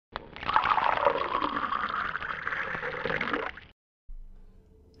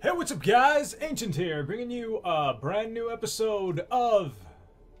Hey, what's up guys? Ancient here, bringing you a brand new episode of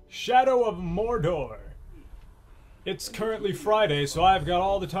Shadow of Mordor. It's currently Friday, so I've got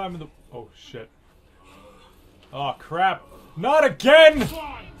all the time in the... Oh, shit. Oh, crap. Not again!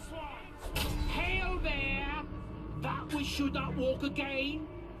 Swine! Hail there! That we should not walk again.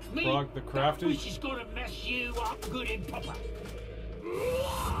 Me, Frog the Crafty? that wish is gonna mess you up good and proper.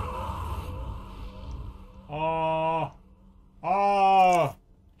 Oh. Oh.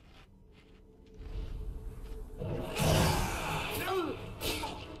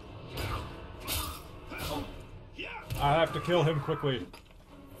 I have to kill him quickly.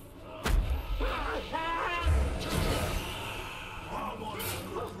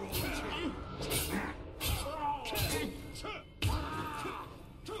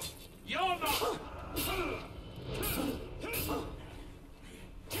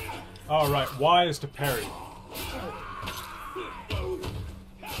 Alright, Y is to parry.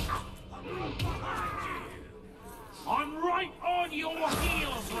 I'm right on your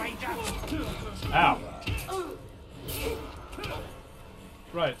heels, Ranger. Ow.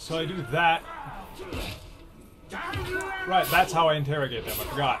 Right, so I do that. Right, that's how I interrogate them, I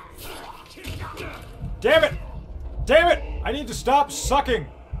forgot. Damn it! Damn it! I need to stop sucking!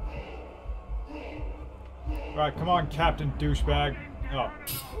 Right, come on, Captain Douchebag. Oh.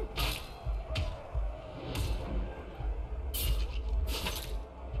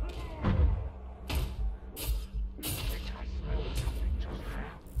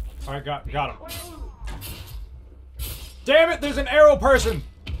 Alright, got him. Damn it, there's an arrow person!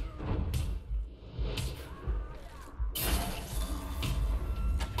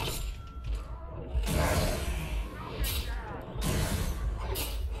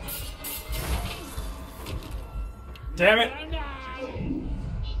 Damn it!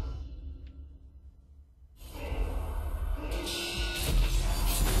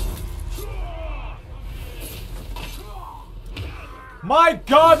 My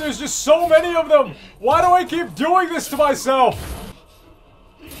God, there's just so many of them! Why do I keep doing this to myself?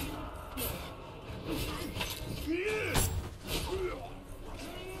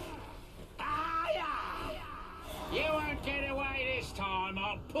 You won't get away this time.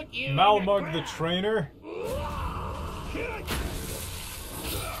 I'll put you Malmug the trainer?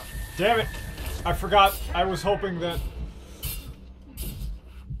 Damn it! I forgot. I was hoping that...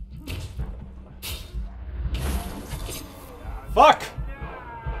 Fuck!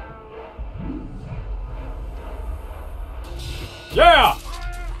 Yeah!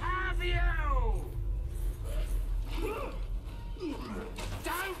 Have you?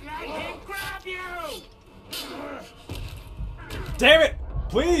 Don't let him grab you! Damn it!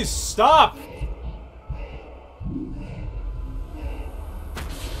 Please stop!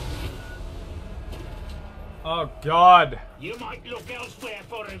 Oh God! You might look elsewhere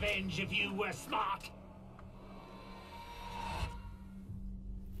for revenge if you were smart.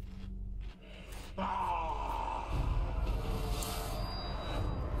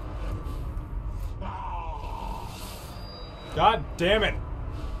 God damn it!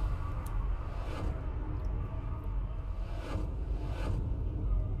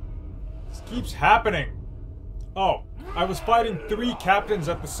 This keeps happening. Oh, I was fighting 3 captains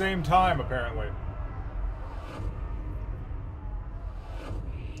at the same time, apparently.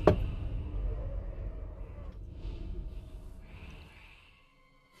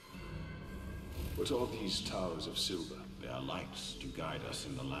 What are these towers of silver? They are lights to guide us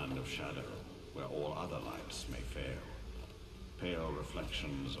in the land of shadow, where all other lights may fail. Pale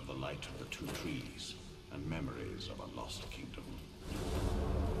reflections of the light of the 2 trees, and memories of a lost kingdom.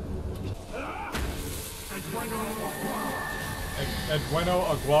 Edweno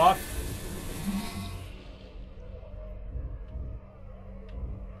Aguath?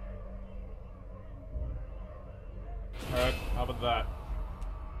 Alright, how about that?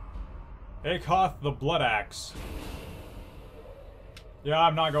 Akoth the Blood Axe. Yeah,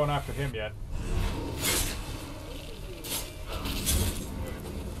 I'm not going after him yet.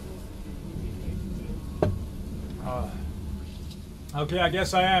 Okay, I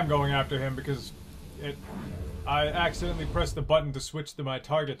guess I am going after him because I accidentally pressed the button to switch my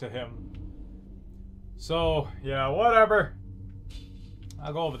target to him. So, yeah, whatever.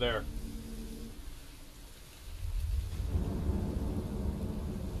 I'll go over there.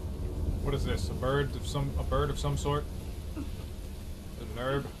 What is this? A bird of some sort? A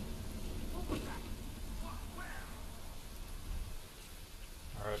nerb?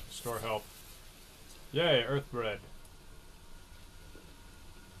 Alright, store help. Yay, earth bread.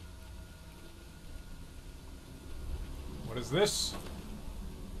 What is this?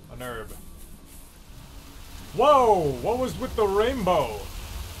 A nerb. Whoa! What was with the rainbow?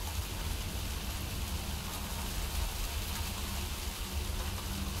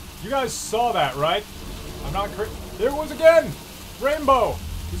 You guys saw that, right? I'm not cra- There it was again! Rainbow!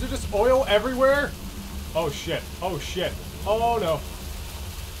 Is there just oil everywhere? Oh shit. Oh shit. Oh no.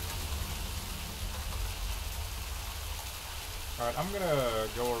 Alright, I'm gonna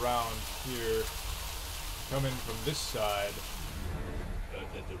go around here. Come in from this side.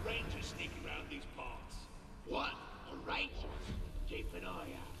 The Rangers sneak around these parts. What? A Ranger? Keep an eye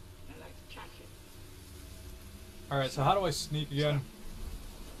out. I like to catch it. Alright, so how do I sneak again?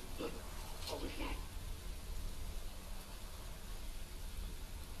 What was that?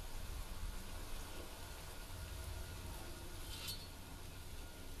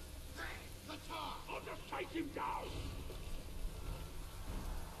 The tar! I'll just take him down!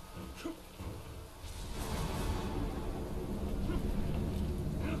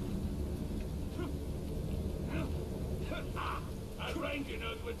 That Ranger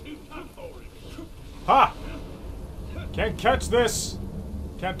knows we're too tough for him. Ha! Can't catch this!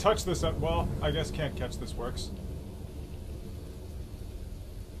 Can't touch this. Well, I guess can't catch this works.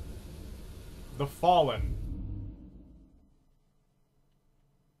 The Fallen.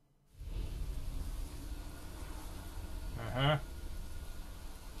 Uh-huh.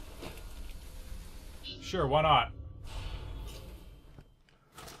 Sure, why not?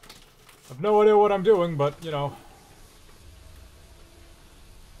 I've no idea what I'm doing, but, you know.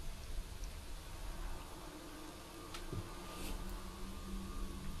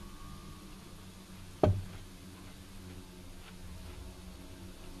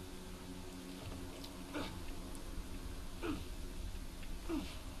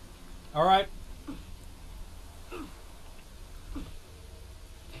 All right.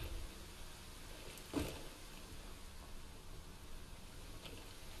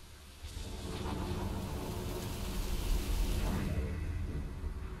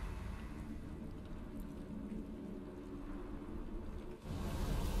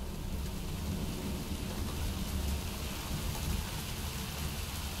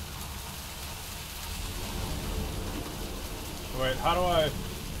 Wait, how do I...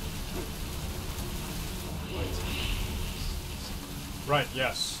 Right,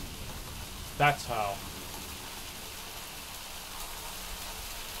 yes. That's how.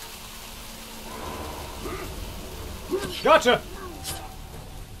 Gotcha!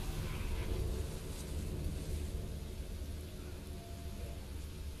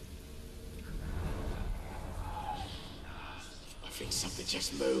 I think something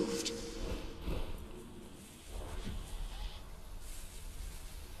just moved.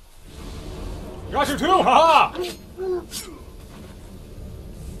 Got you too! Haha!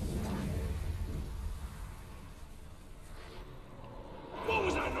 What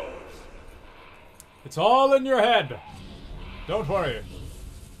was that noise? It's all in your head. Don't worry.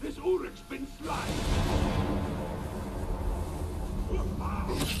 This Uruk's been slain.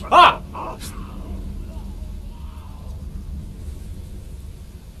 Ah!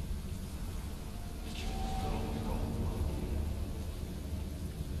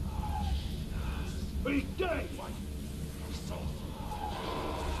 He's dead.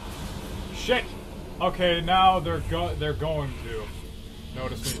 Shit! Okay, now they're going to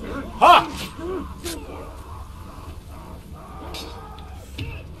notice me. Ha!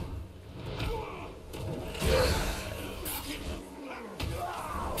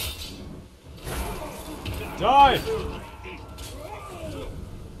 Die!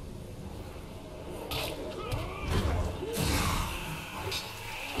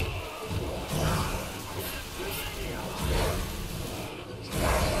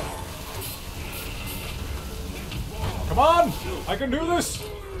 Come on! I can do this!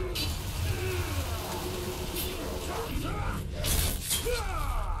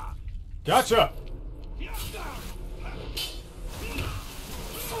 Gotcha!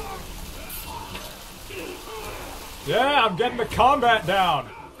 Yeah, I'm getting the combat down!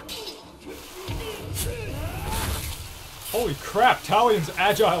 Holy crap, Talion's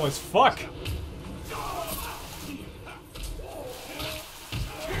agile as fuck!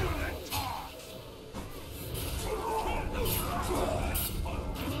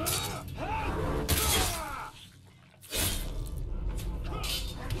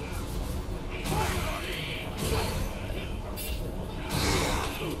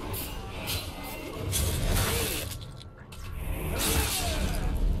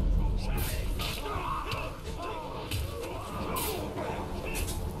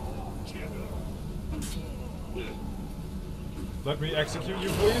 Let me execute you,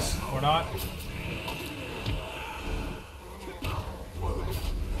 please, or not.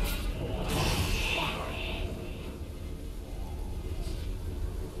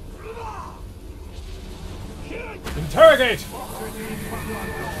 Interrogate!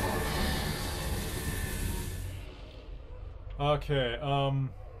 Okay,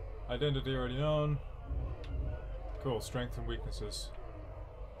 identity already known. Cool, strengths and weaknesses.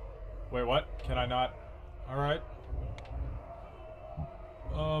 Wait, what? Can I not? Alright.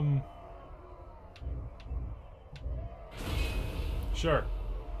 Sure.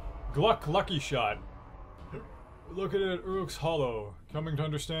 Gluck Lucky Shot. Looking at Uruk's Hollow, coming to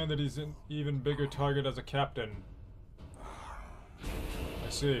understand that he's an even bigger target as a captain. I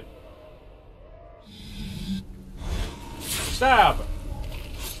see. Stab!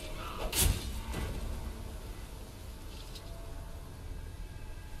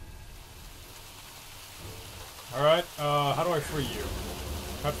 Alright, how do I free you?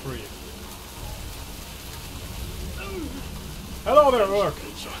 Cut free.